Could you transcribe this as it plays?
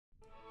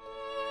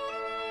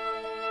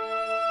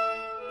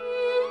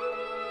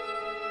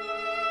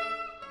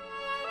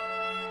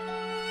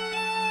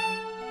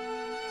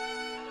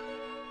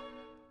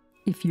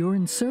If you're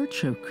in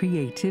search of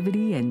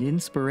creativity and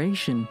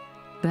inspiration,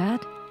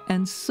 that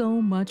and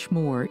so much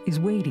more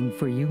is waiting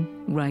for you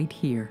right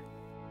here.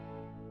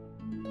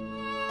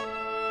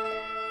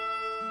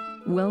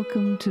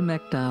 Welcome to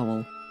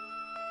MacDowell,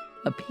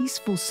 a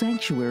peaceful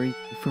sanctuary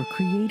for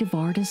creative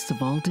artists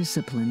of all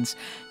disciplines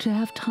to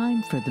have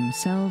time for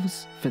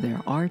themselves, for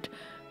their art,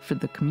 for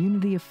the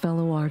community of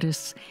fellow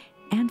artists,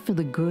 and for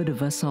the good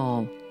of us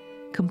all.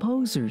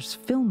 Composers,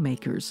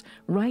 filmmakers,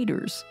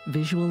 writers,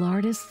 visual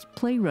artists,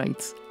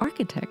 playwrights,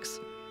 architects,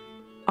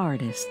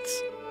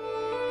 artists.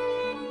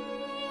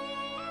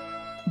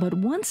 But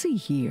once a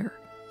year,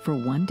 for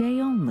one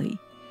day only,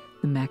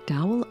 the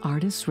MacDowell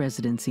Artists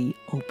Residency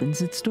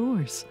opens its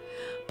doors,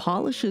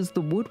 polishes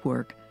the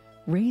woodwork,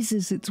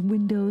 raises its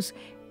windows,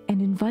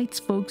 and invites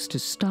folks to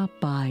stop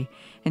by,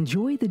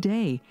 enjoy the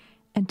day,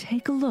 and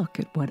take a look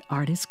at what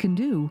artists can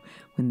do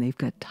when they've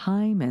got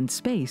time and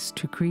space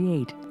to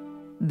create.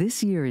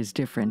 This year is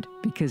different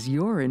because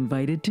you're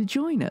invited to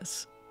join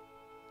us.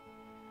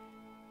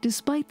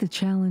 Despite the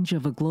challenge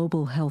of a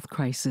global health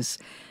crisis,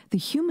 the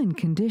human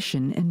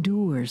condition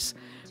endures,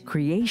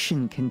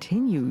 creation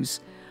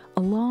continues,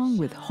 along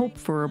with hope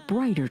for a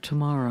brighter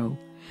tomorrow.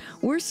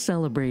 We're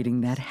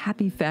celebrating that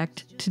happy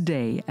fact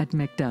today at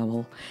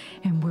MacDowell,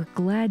 and we're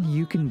glad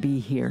you can be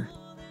here.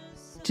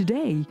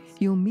 Today,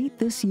 you'll meet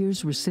this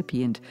year's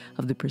recipient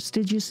of the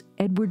prestigious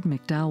Edward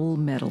MacDowell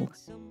Medal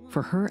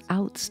for her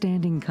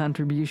outstanding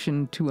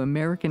contribution to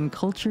American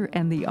culture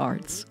and the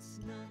arts.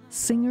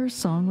 Singer,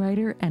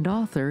 songwriter, and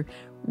author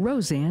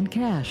Rosanne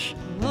Cash.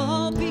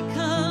 All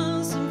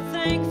because I'm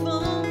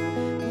thankful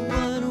for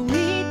what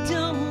we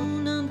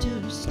don't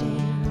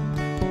understand.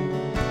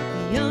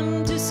 The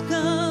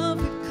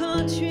undiscovered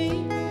country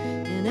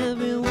and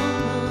every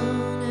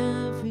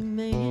woman, every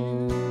man.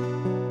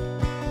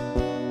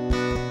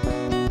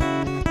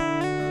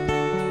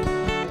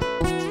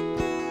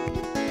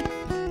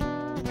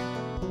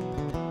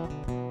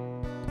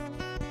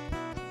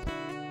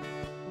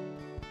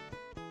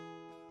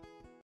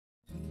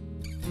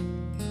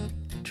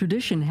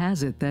 Tradition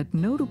has it that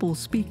notable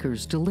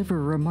speakers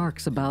deliver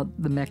remarks about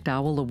the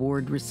MacDowell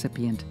Award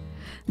recipient.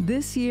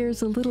 This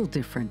year's a little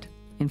different.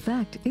 In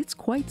fact, it's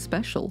quite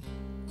special.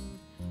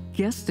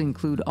 Guests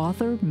include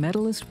author,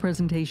 medalist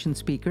presentation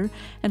speaker,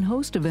 and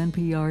host of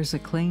NPR's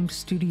acclaimed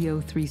Studio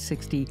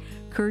 360,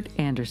 Kurt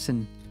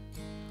Anderson.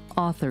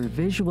 Author,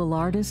 visual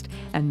artist,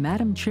 and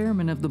Madam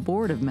Chairman of the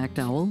Board of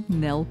MacDowell,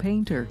 Nell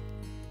Painter.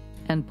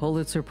 And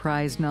Pulitzer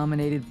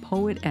Prize-nominated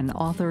poet and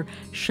author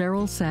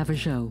Cheryl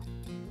Savageau.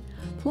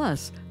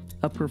 Plus,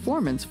 a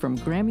performance from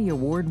Grammy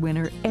Award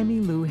winner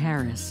Emmylou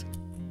Harris.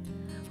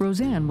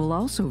 Rosanne will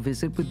also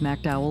visit with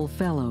MacDowell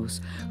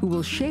Fellows, who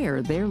will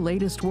share their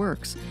latest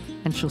works,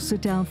 and she'll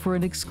sit down for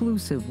an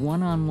exclusive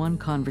one-on-one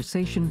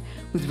conversation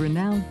with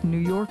renowned New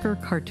Yorker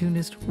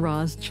cartoonist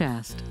Roz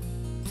Chast.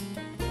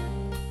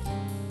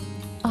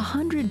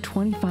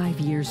 125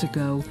 years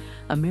ago,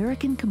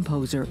 American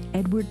composer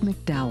Edward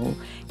MacDowell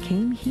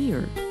came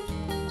here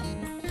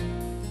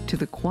to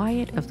the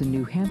quiet of the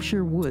New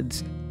Hampshire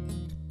woods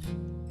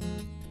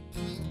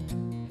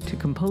to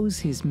compose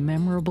his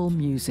memorable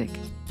music.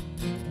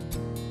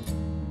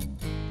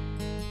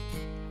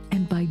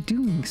 And by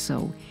doing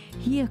so,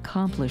 he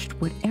accomplished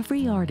what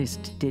every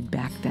artist did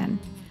back then,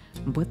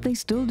 what they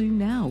still do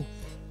now,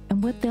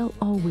 and what they'll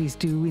always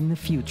do in the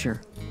future: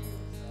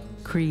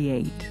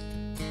 create.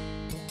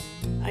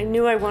 I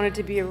knew I wanted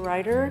to be a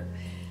writer,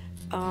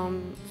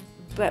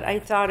 but I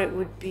thought it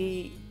would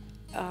be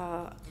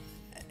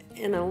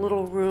in a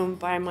little room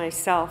by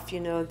myself, you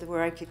know,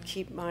 where I could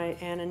keep my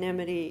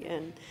anonymity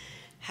and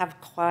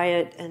have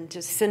quiet and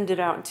just send it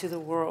out into the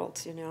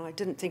world, you know. I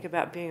didn't think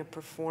about being a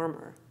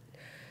performer.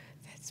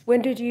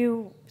 When did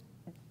you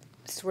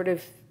sort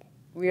of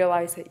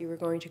realize that you were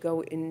going to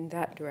go in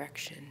that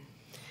direction?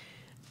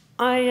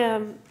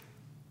 I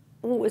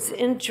was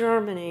in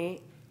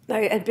Germany.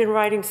 I had been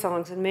writing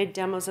songs and made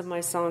demos of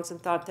my songs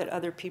and thought that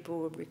other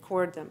people would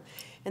record them.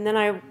 And then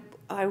I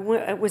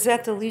was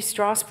at the Lee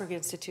Strasberg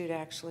Institute,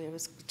 actually. I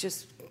was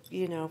just,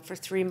 you know, for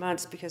 3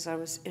 months because I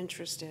was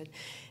interested.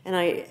 And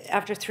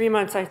after 3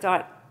 months, I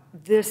thought,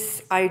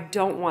 I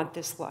don't want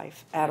this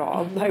life at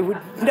all.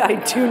 I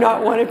do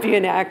not want to be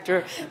an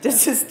actor.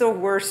 This is the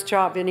worst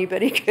job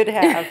anybody could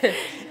have.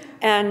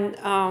 And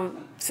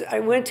so I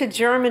went to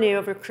Germany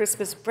over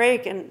Christmas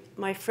break, and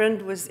my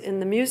friend was in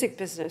the music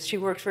business. She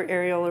worked for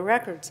Areola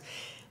Records.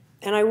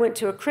 And I went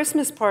to a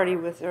Christmas party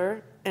with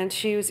her, and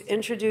she was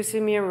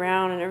introducing me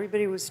around, and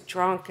everybody was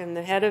drunk, and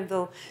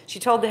she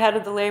told the head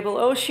of the label,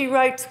 "Oh, she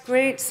writes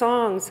great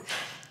songs."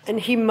 And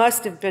he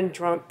must have been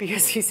drunk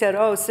because he said,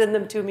 "Oh, send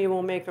them to me,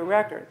 we'll make a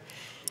record."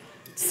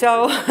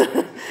 So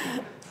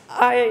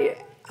I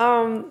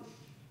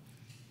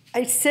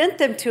sent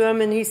them to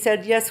him, and he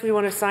said, "Yes, we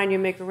want to sign you,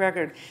 make a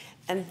record."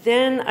 And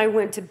then I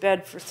went to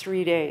bed for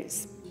 3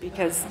 days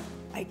because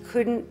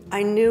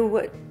I knew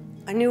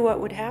what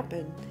would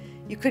happen.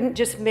 You couldn't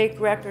just make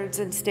records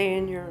and stay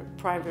in your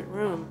private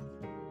room.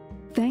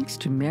 Thanks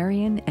to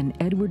Marion and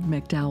Edward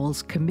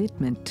MacDowell's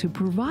commitment to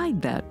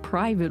provide that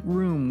private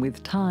room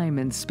with time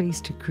and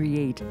space to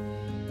create,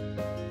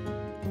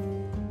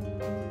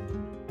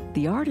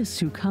 the artists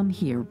who come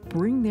here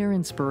bring their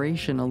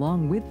inspiration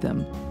along with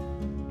them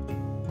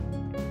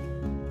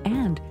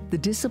and the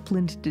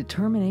disciplined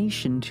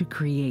determination to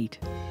create.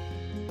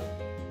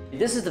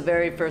 This is the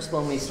very first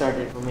one we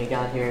started when we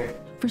got here.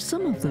 For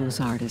some of those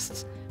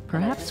artists,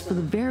 perhaps for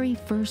the very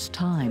first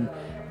time,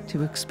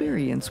 to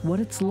experience what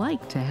it's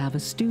like to have a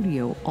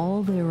studio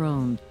all their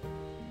own.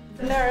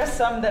 And there are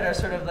some that are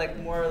sort of like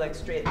more like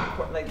straight,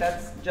 like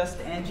that's just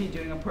Angie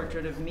doing a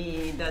portrait of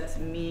me, that's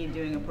me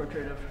doing a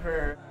portrait of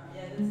her.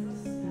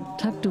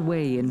 Tucked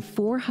away in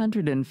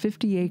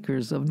 450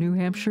 acres of New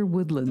Hampshire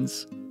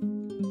woodlands.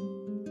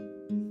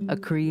 A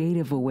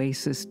creative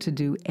oasis to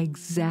do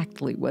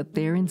exactly what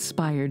they're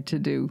inspired to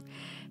do,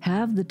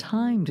 have the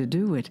time to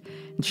do it,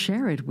 and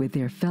share it with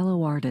their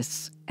fellow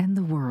artists and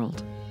the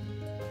world.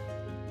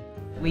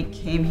 We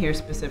came here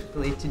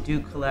specifically to do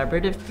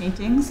collaborative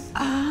paintings.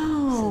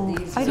 Oh,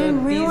 So I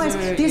didn't realize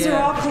these are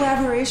all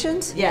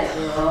collaborations? Yes,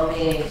 we're all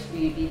being,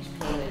 we've each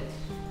painted,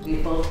 we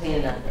both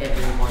painted on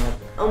every one of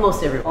them.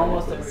 Almost every one.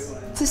 Almost of every these.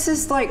 one. This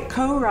is like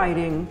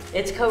co-writing.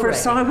 It's co-writing. For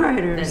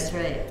songwriters. That's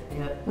right.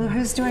 Yep. Well,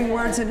 who's doing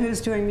words and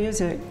who's doing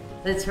music?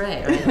 That's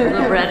right. The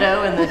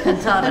libretto and the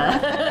cantata.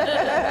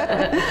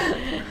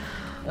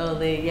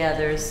 Only,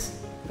 yeah,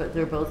 but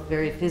they're both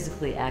very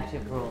physically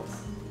active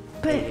roles.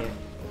 But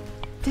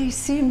they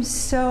seem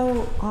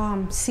so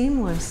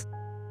seamless.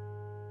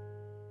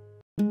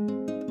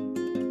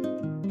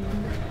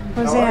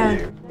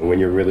 Rosanne. When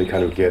you're really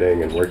kind of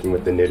getting and working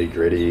with the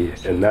nitty-gritty,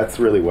 and that's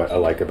really what I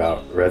like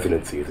about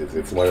residencies, is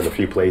it's one of the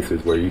few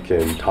places where you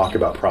can talk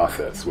about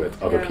process with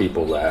other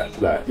people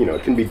that you know,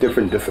 it can be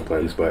different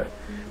disciplines, but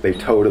they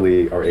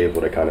totally are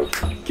able to kind of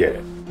get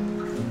it.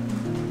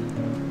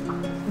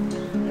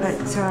 But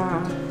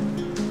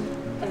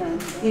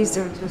these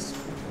are just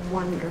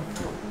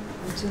wonderful.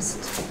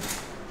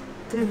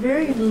 They're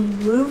very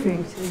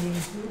moving to me.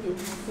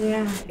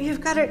 Yeah. You've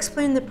got to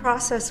explain the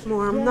process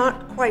more. I'm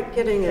not quite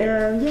getting it.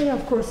 Yeah,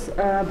 of course.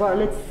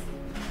 But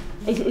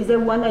is there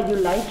one that you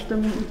like the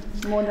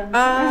more than?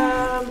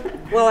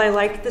 Well, I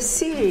like the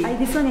sea.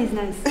 This one is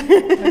nice.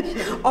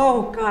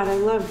 Oh God, I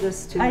love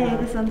this too. Yeah,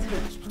 this one too.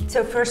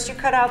 So first you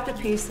cut out the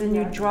piece, then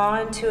you draw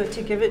into it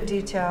to give it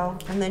detail,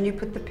 and then you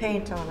put the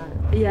paint on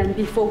it. Yeah, and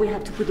before we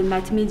have to put the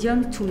matte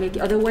medium to make,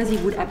 otherwise it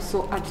would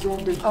absorb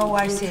the. Oh,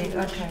 I see.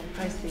 Okay,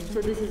 I see.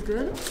 So this is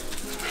good.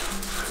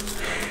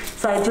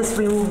 So I just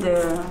remove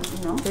the,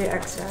 the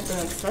excess.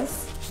 The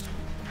excess.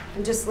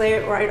 And just lay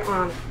it right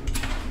on.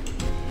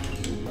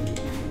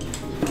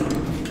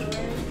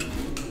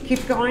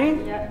 Keep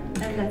going? Yeah,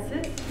 and that's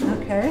it.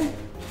 Okay.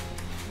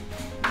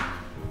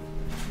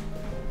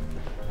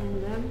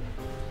 And then,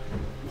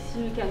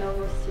 you can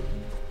almost see.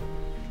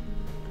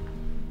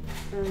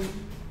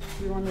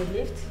 You want to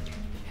lift?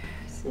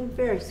 It's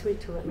very sweet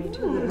to let me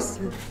do this.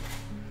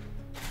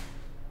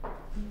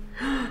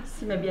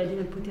 See, maybe I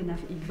didn't put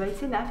enough ink, but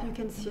it's enough, you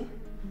can see.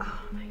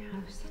 Oh my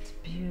gosh, that's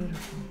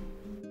beautiful.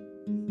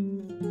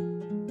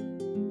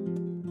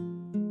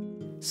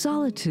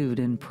 Solitude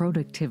and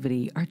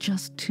productivity are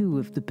just two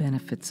of the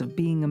benefits of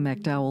being a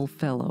MacDowell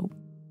Fellow.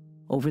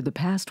 Over the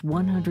past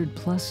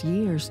 100+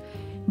 years,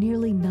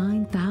 nearly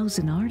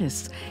 9,000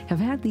 artists have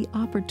had the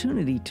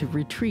opportunity to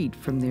retreat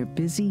from their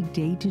busy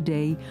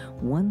day-to-day,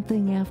 one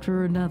thing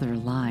after another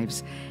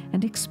lives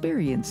and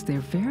experience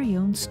their very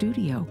own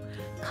studio,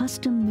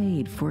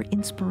 custom-made for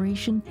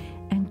inspiration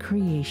and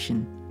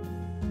creation.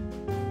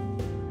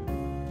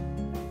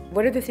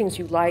 What are the things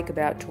you like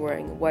about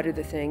touring? What are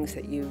the things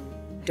that you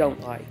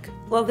don't like?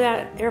 Well,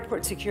 that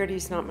airport security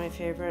is not my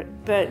favorite,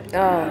 but...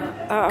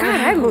 God,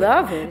 I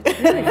love it.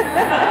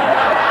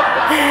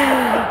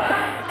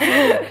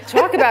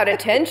 Talk about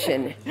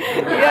attention.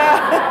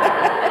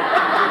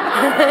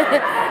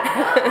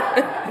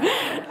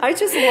 I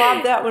just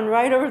lobbed that one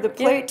right over the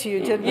plate to you,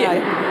 didn't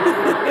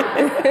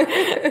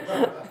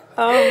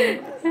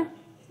I?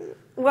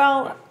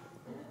 Well,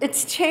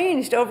 it's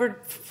changed over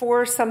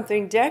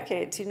 4-something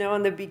decades. You know,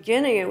 in the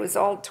beginning, it was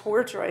all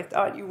torture. I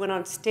thought you went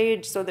on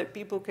stage so that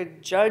people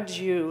could judge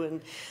you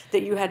and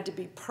that you had to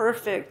be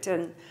perfect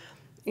and,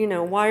 you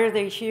know, why are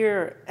they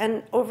here?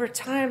 And over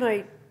time,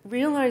 I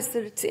realized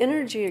that it's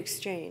energy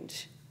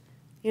exchange.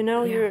 You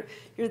know, you're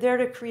there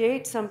to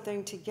create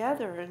something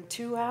together in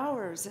 2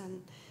 hours,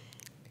 and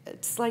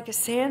it's like a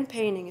sand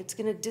painting. It's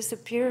going to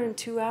disappear in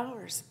 2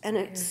 hours, and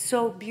it's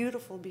so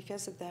beautiful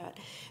because of that.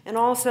 And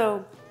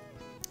also,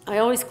 I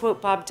always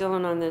quote Bob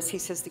Dylan on this. He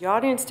says, the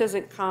audience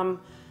doesn't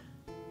come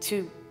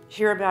to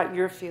hear about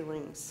your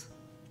feelings.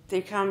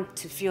 They come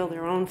to feel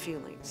their own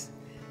feelings.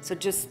 So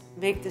just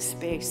make the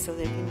space so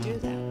they can do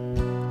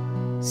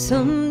that.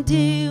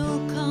 Someday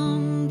will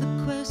come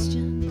the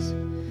questions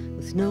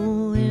with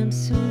no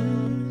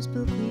answers,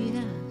 but we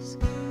ask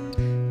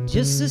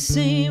just the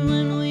same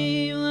when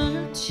we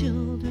were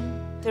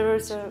children. There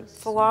was a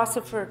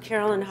philosopher,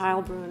 Carolyn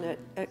Heilbrunn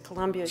at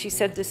Columbia. She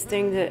said this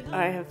thing that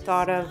I have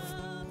thought of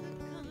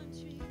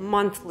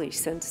monthly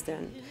since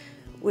then,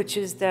 which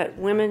is that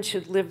women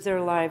should live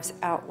their lives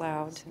out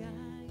loud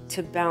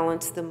to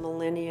balance the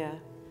millennia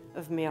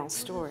of male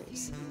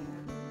stories.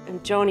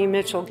 And Joni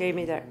Mitchell gave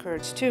me that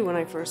courage too when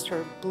I first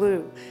heard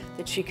Blue,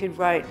 that she could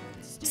write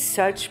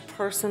such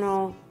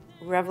personal,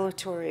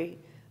 revelatory,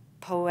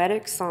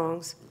 poetic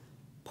songs,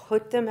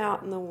 put them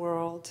out in the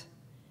world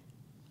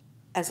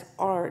as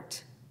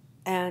art,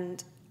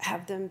 and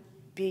have them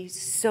be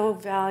so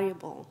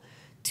valuable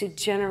to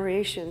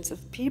generations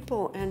of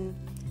people and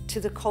to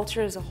the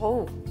culture as a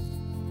whole.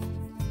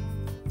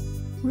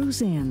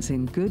 Rosanne's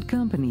in good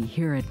company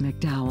here at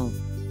MacDowell.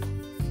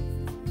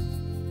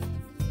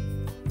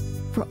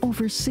 For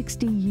over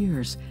 60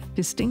 years,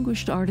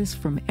 distinguished artists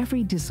from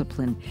every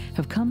discipline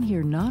have come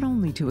here not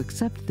only to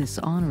accept this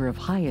honor of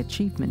high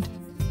achievement,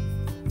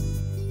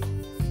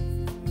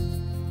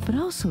 but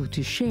also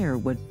to share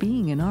what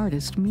being an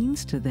artist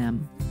means to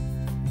them.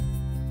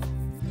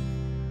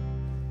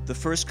 The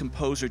first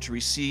composer to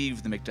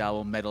receive the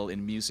MacDowell Medal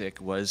in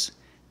music was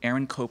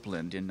Aaron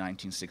Copland in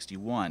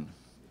 1961.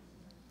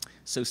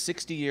 So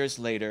 60 years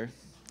later,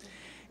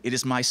 it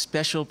is my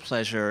special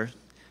pleasure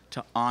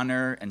to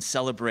honor and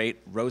celebrate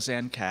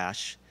Rosanne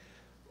Cash,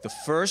 the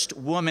first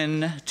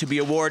woman to be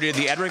awarded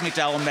the Edward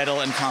MacDowell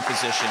Medal in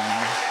composition.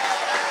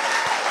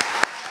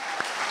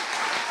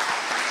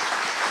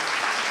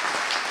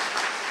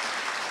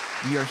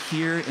 We are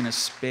here in a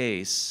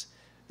space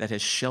that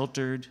has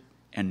sheltered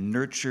and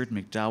nurtured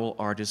MacDowell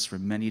artists for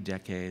many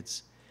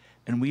decades,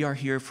 and we are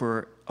here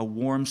for a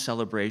warm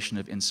celebration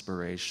of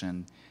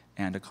inspiration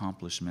and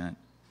accomplishment,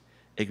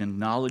 an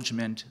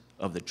acknowledgement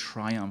of the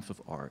triumph of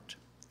art.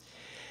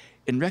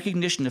 In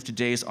recognition of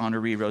today's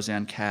honoree,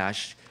 Rosanne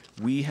Cash,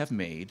 we have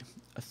made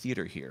a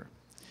theater here,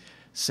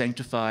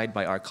 sanctified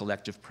by our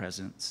collective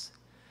presence.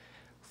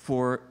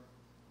 For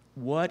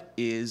what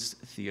is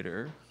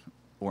theater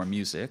or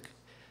music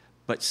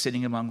but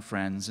sitting among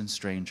friends and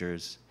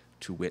strangers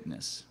to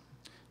witness,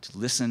 to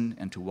listen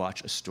and to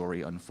watch a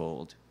story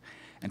unfold?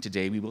 And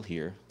today we will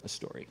hear a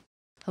story.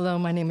 Hello,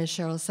 my name is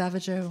Cheryl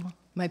Savageau.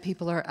 My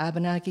people are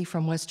Abenaki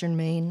from Western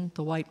Maine,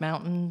 the White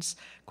Mountains,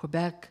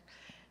 Quebec,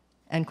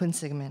 and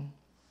Quinsigamon.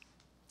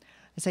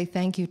 I say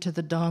thank you to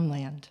the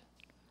Dawnland.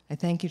 I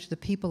thank you to the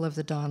people of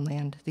the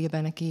Dawnland, the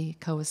Abenaki,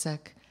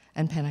 Coasec,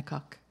 and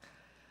Pennacook.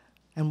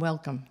 And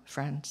welcome,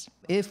 friends.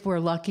 If we're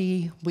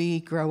lucky, we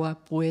grow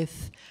up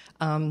with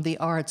the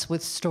arts,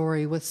 with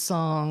story, with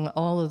song,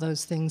 all of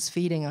those things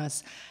feeding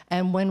us.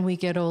 And when we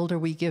get older,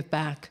 we give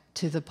back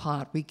to the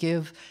pot. We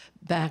give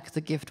back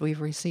the gift we've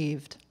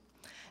received.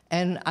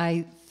 And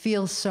I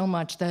feel so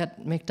much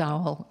that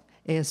MacDowell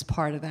is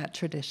part of that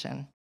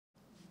tradition.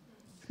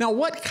 Now,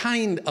 what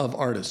kind of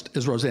artist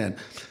is Rosanne?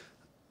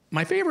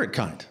 My favorite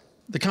kind,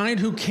 the kind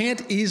who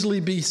can't easily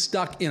be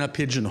stuck in a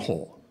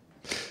pigeonhole.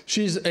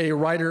 She's a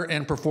writer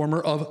and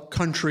performer of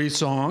country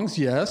songs,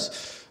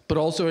 yes, but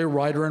also a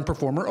writer and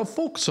performer of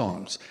folk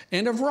songs,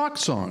 and of rock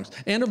songs,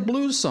 and of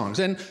blues songs,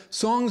 and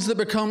songs that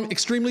become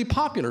extremely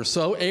popular,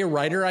 so a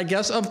writer, I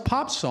guess, of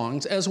pop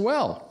songs as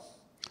well.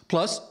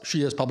 Plus,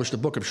 she has published a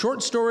book of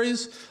short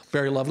stories,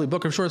 very lovely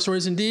book of short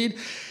stories indeed,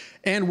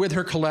 and with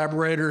her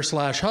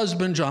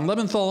collaborator/husband, John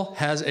Leventhal,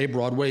 has a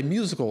Broadway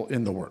musical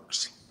in the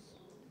works.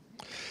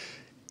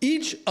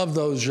 Each of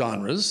those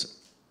genres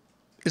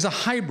is a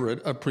hybrid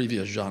of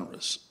previous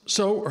genres.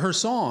 So her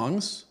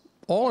songs,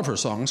 all of her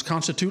songs,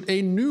 constitute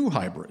a new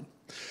hybrid,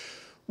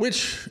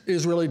 which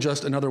is really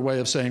just another way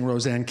of saying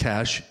Rosanne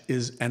Cash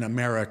is an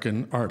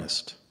American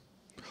artist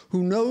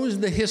who knows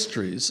the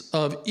histories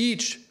of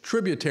each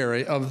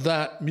tributary of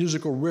that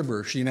musical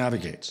river she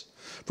navigates,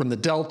 from the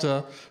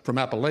Delta, from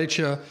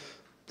Appalachia,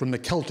 from the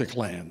Celtic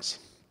lands.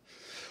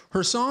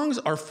 Her songs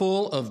are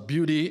full of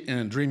beauty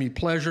and dreamy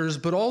pleasures,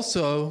 but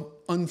also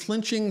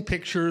unflinching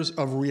pictures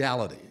of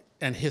reality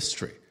and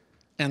history,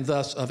 and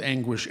thus of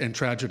anguish and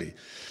tragedy.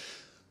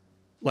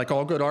 Like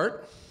all good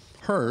art,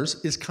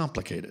 hers is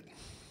complicated.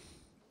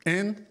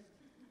 And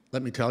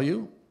let me tell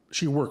you,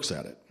 she works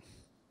at it.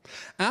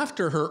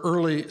 After her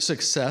early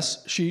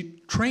success,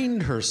 she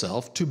trained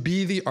herself to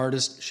be the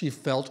artist she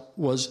felt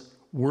was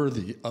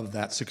worthy of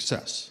that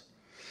success.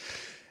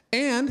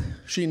 And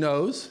she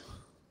knows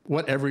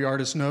what every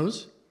artist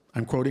knows.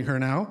 I'm quoting her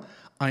now.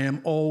 I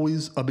am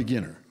always a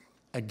beginner,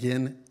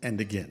 again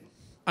and again.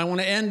 I want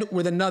to end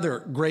with another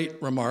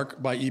great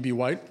remark by E.B.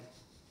 White.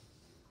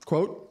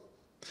 Quote,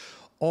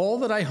 all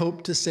that I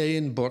hope to say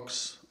in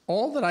books,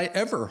 all that I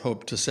ever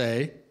hope to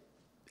say,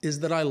 is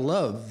that I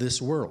love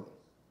this world.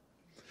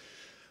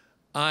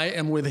 I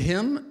am with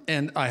him,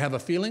 and I have a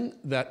feeling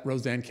that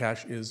Rosanne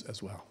Cash is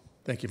as well.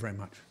 Thank you very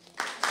much.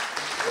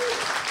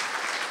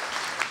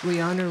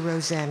 We honor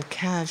Rosanne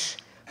Cash,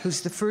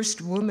 who's the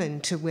first woman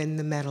to win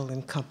the medal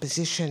in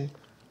composition.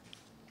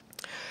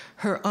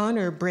 Her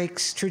honor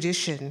breaks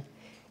tradition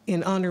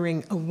in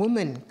honoring a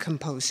woman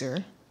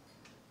composer,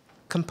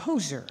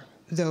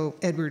 though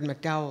Edward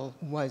MacDowell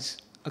was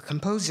a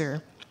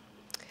composer,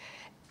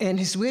 and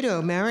his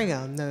widow,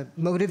 Marion, the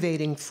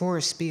motivating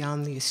force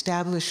beyond the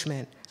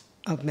establishment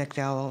of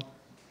MacDowell,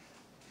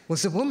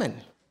 was a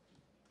woman.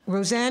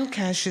 Rosanne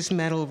Cash's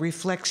medal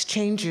reflects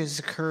changes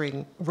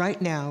occurring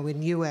right now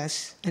in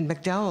U.S. and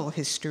MacDowell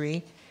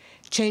history,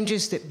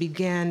 changes that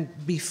began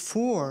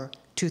before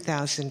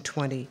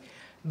 2020,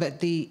 but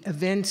the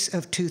events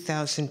of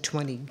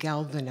 2020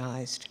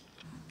 galvanized.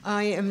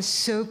 I am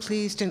so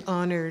pleased and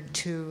honored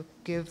to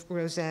give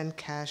Rosanne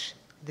Cash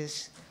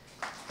this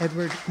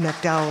Edward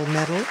MacDowell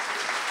Medal.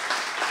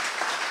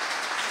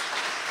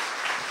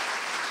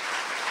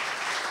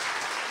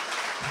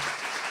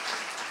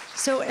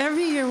 So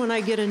every year when I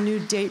get a new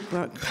date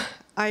book,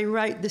 I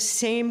write the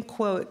same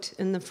quote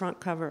in the front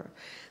cover,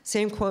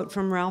 same quote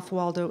from Ralph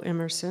Waldo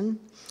Emerson,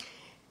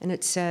 and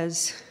it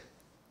says,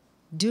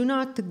 "Do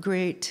not the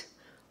great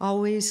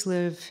always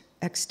live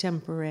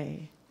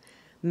extempore,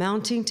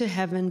 mounting to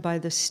heaven by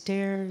the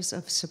stairs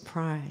of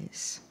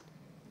surprise?"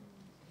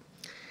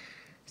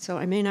 So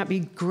I may not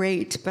be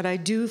great, but I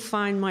do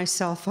find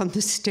myself on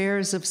the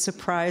stairs of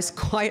surprise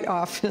quite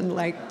often,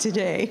 like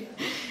today.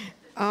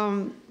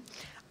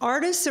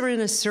 Artists are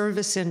in a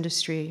service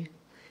industry,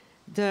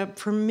 the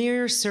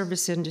premier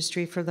service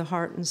industry for the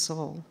heart and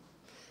soul.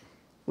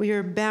 We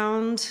are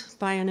bound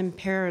by an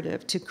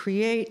imperative to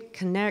create,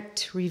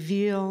 connect,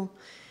 reveal,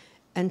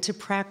 and to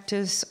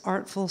practice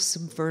artful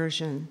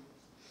subversion.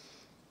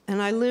 And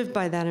I live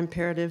by that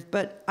imperative,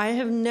 but I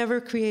have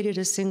never created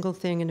a single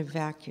thing in a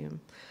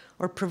vacuum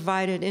or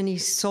provided any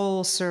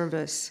soul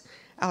service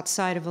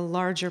outside of a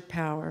larger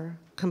power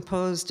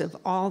composed of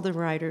all the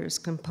writers,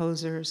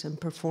 composers,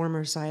 and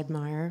performers I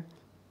admire,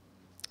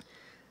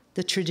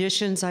 the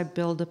traditions I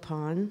build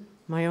upon,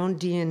 my own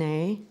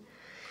DNA,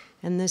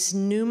 and this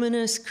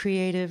numinous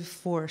creative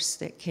force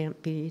that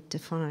can't be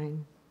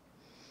defined.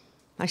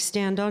 I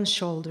stand on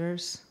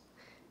shoulders,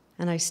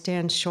 and I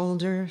stand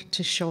shoulder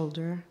to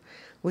shoulder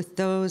with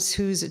those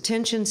whose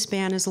attention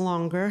span is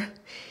longer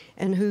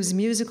and whose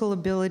musical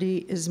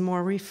ability is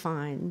more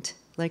refined,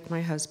 like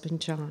my husband,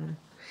 John,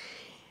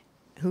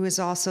 who is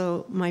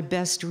also my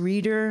best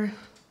reader,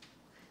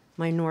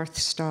 my North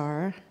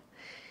Star,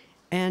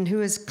 and who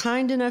is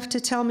kind enough to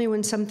tell me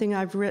when something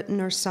I've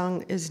written or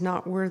sung is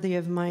not worthy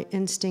of my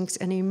instincts,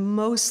 and he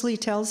mostly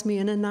tells me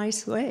in a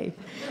nice way.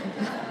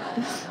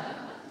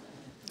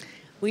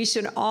 We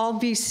should all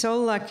be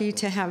so lucky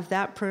to have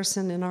that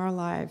person in our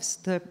lives,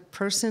 the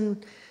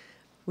person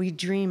we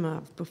dream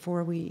of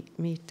before we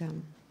meet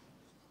them.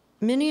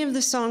 Many of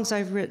the songs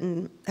I've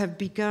written have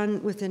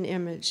begun with an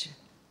image: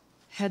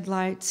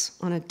 headlights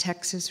on a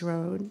Texas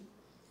road,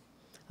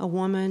 a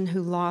woman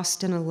who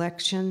lost an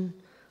election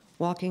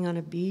walking on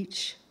a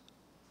beach,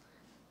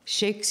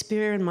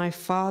 Shakespeare and my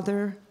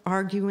father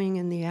arguing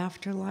in the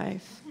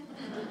afterlife,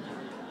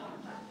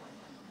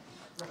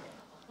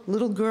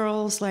 little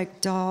girls like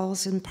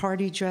dolls in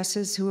party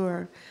dresses who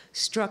are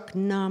struck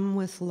numb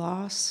with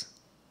loss,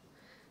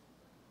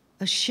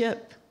 a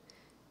ship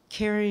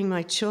carrying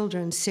my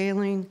children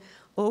sailing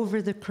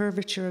over the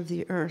curvature of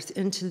the earth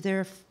into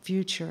their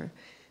future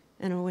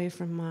and away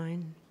from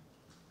mine.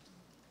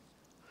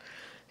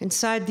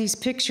 Inside these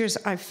pictures,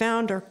 I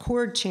found our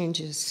chord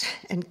changes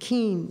and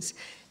keens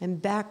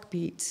and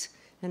backbeats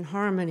and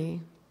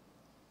harmony.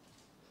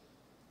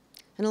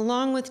 And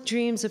along with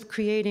dreams of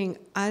creating,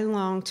 I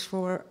longed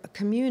for a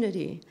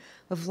community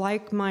of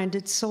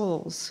like-minded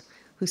souls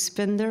who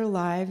spend their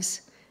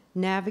lives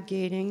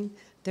navigating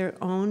their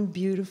own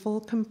beautiful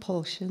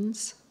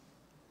compulsions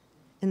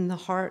in the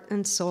heart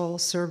and soul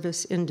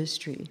service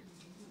industry.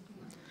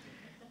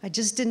 I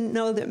just didn't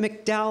know that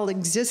MacDowell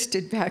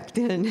existed back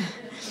then.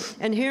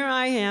 And here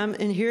I am,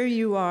 and here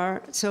you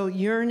are, so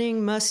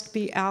yearning must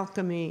be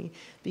alchemy,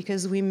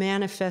 because we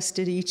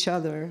manifested each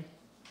other.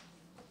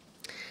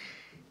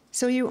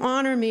 So you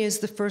honor me as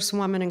the first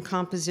woman in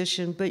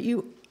composition, but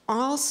you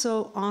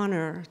also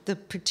honor the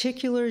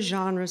particular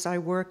genres I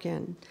work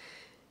in.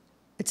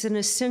 It's an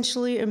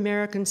essentially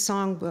American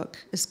songbook,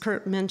 as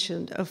Kurt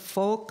mentioned, of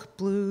folk,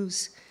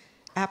 blues,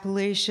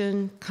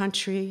 Appalachian,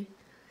 country,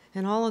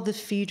 and all of the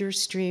feeder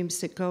streams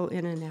that go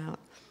in and out.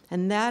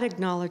 And that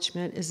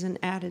acknowledgement is an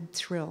added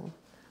thrill.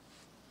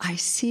 I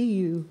see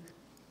you,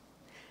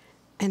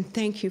 and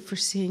thank you for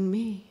seeing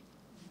me.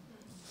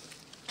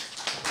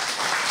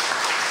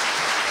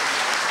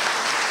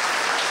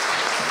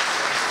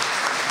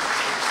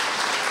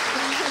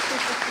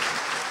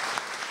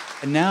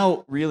 And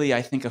now, really,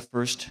 I think a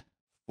first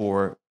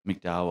for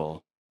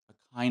MacDowell,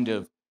 a kind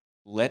of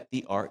let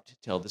the art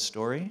tell the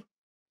story.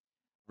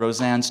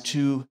 Rosanne's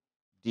two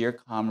dear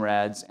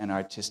comrades and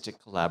artistic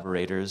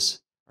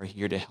collaborators are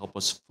here to help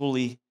us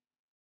fully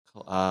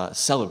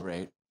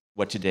celebrate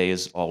what today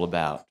is all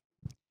about,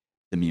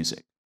 the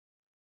music.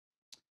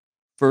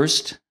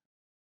 First,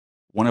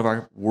 one of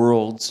our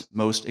world's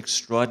most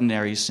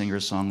extraordinary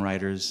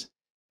singer-songwriters,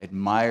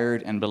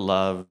 admired and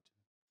beloved,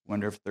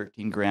 winner of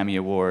 13 Grammy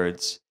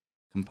Awards,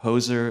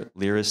 composer,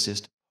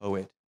 lyricist,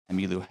 poet,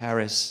 Emmylou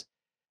Harris,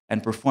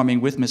 and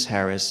performing with Miss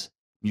Harris,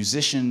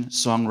 musician,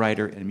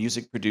 songwriter, and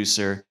music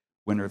producer,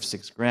 winner of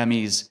 6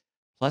 Grammys,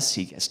 plus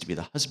he gets to be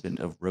the husband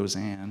of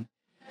Rosanne,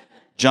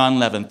 John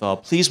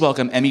Leventhal. Please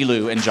welcome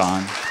Emmylou and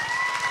John.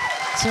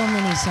 So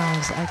many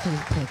songs I could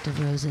have picked of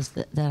Rose's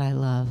that I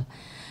love.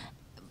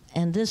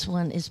 And this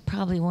one is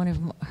probably one of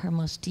her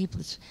most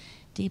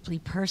deeply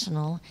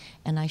personal,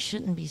 and I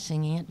shouldn't be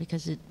singing it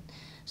because it's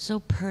so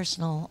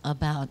personal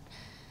about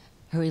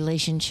her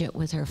relationship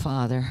with her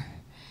father,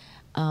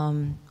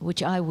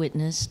 which I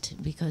witnessed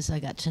because I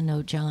got to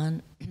know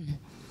John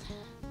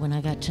when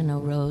I got to know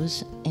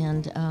Rose.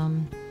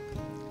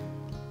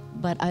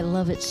 But I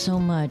love it so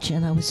much,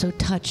 and I was so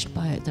touched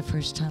by it the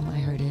first time I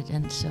heard it,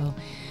 and so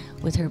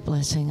with her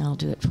blessing, I'll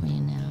do it for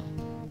you now.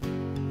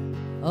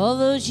 All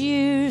those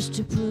years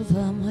to prove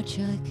how much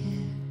I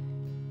care.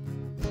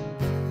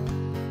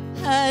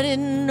 I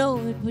didn't know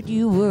it, but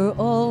you were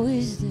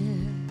always there.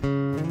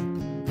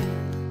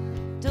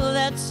 Till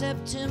that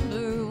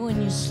September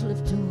when you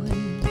slipped away.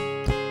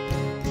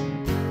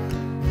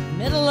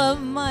 Middle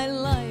of my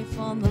life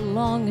on the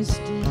longest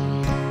day,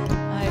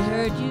 I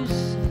heard you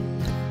say,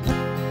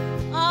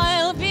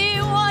 I'll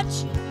be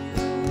watching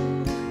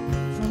you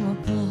from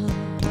above.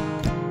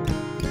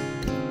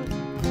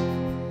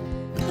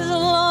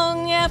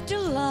 Long after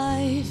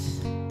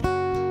life,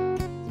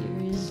 there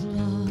is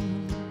love.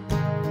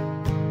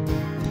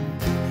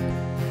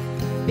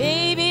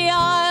 Baby,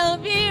 I'll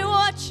be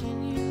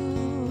watching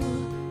you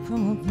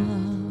from above.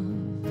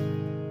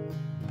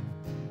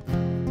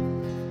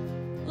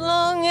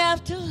 Long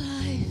after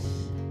life,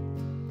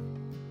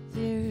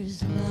 there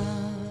is love.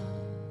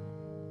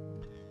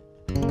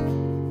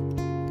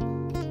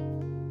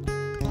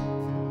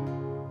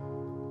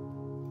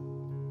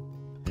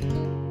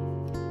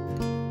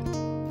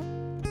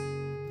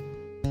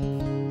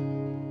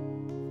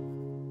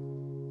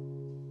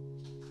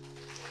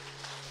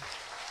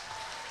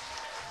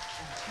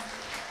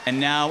 And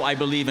now, I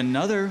believe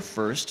another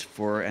first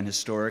for an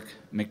historic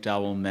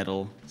MacDowell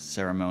Medal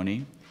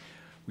ceremony.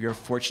 We are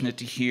fortunate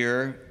to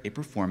hear a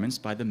performance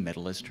by the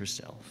medalist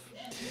herself.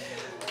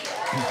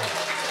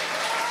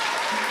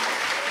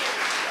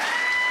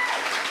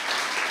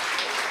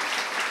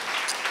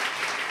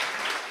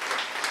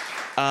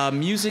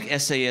 Music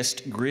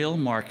essayist Greil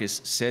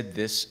Marcus said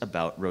this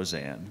about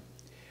Rosanne.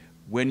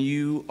 When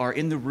you are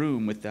in the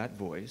room with that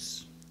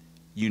voice,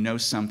 you know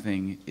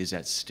something is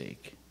at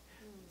stake.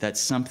 That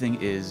something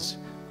is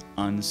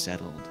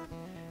unsettled.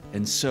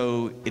 And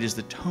so it is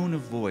the tone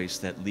of voice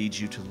that leads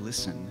you to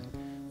listen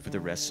for the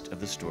rest of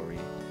the story.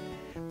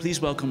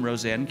 Please welcome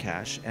Rosanne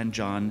Cash and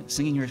John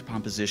singing her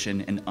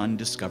composition, An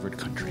Undiscovered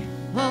Country.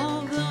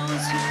 All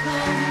those who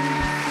come,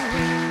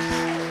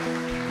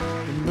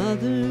 the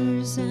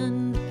mothers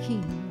and the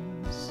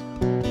kings,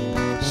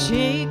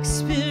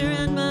 Shakespeare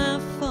and my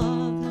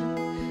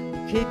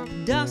father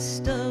kicked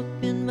dust up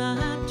in my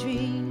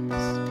dreams.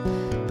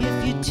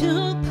 If you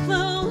took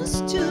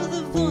close to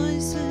the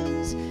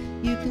voices,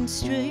 you can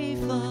stray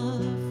far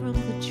from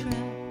the track.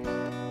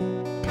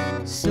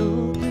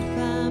 So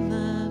goodbye,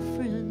 my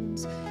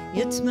friends,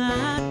 it's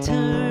my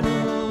turn to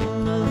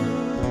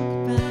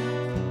look back.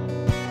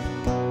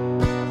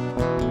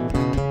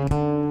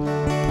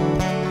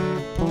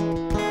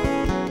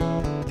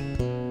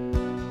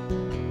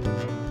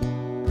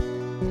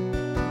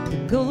 The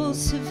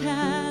ghosts have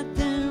had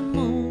their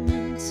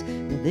moments,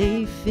 but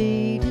they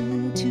fade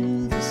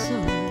into the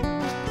sun,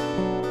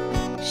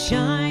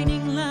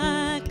 shining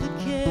like a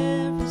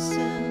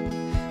carousel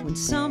when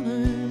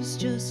summer's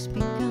just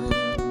begun.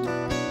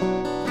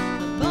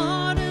 I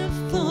bartered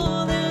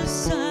for their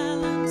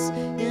silence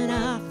and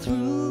I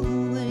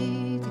threw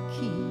away the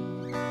key.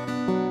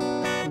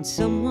 When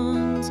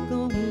someone's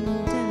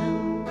going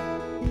down,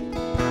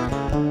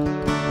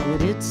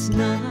 but it's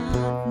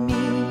not me.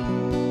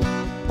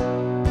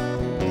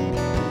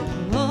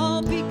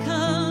 All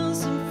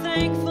because I'm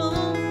thankful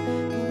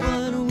for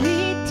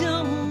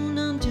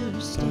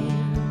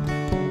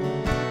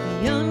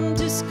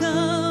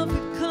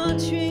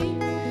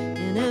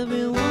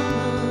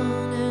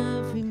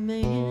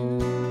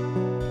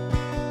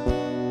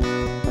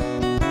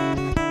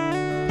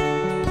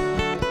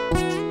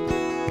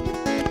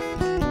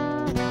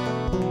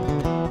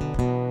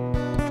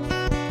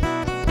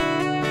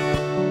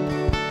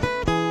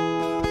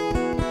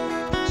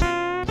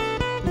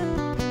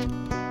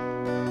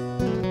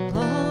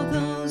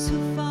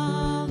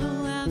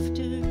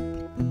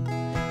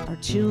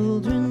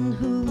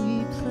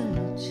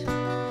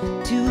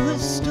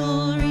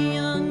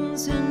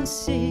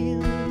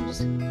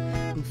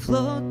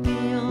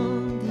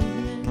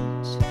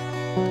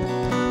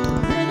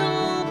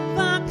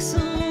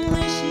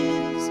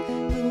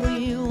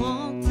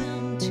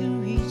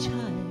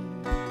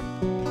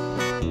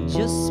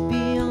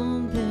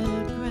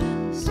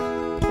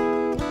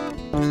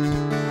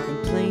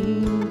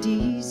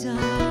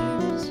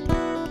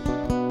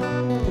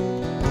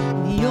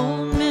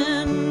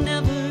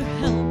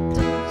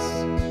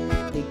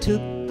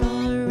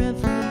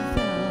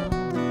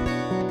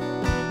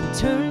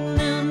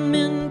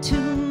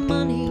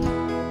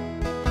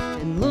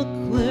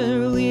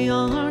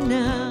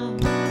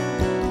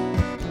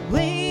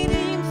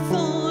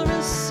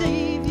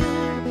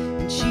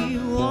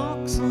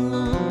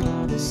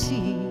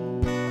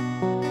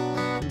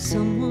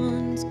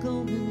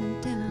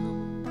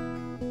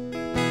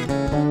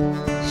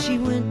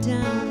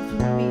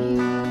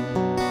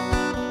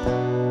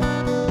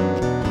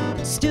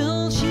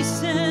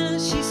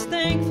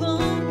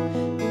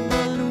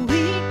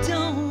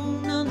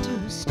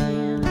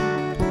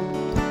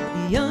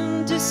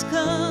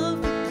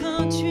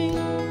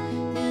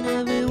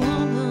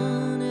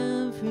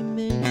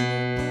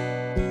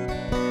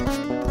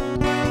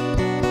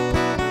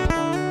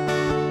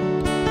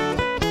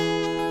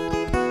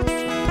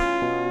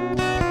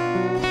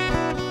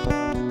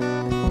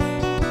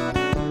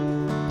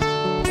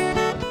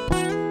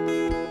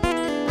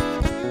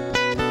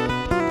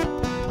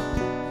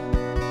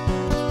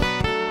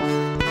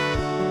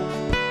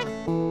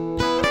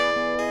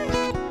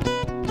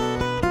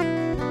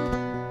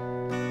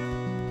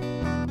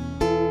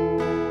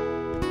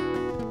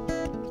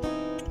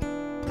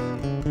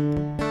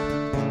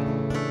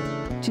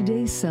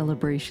Today's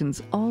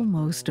celebration's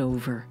almost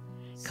over.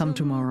 Come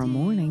tomorrow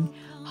morning,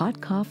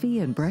 hot coffee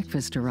and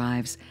breakfast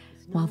arrives,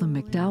 while the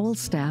MacDowell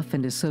staff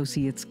and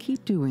associates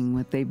keep doing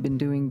what they've been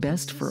doing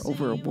best for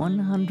over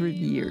 100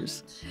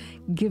 years,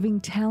 giving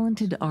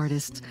talented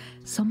artists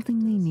something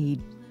they need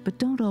but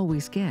don't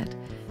always get,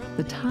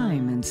 the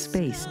time and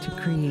space to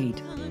create.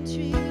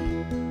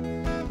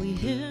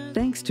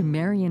 Thanks to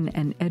Marion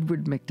and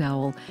Edward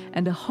MacDowell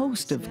and a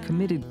host of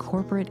committed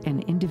corporate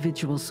and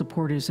individual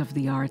supporters of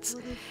the arts,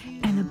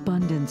 an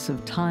abundance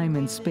of time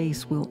and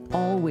space will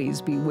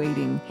always be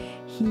waiting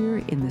here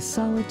in the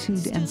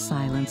solitude and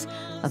silence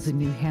of the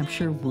New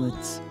Hampshire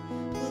woods.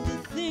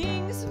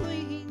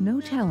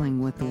 No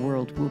telling what the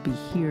world will be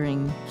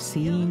hearing,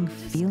 seeing,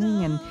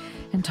 feeling,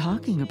 and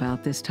talking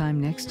about this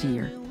time next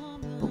year.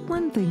 But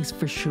one thing's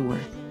for sure,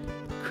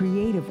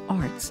 creative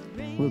arts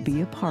will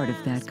be a part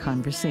of that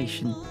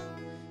conversation.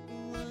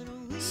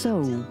 So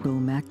will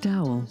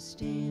MacDowell.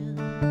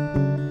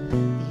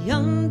 The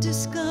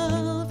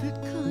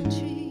undiscovered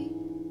country,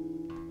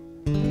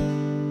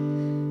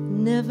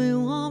 never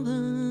one.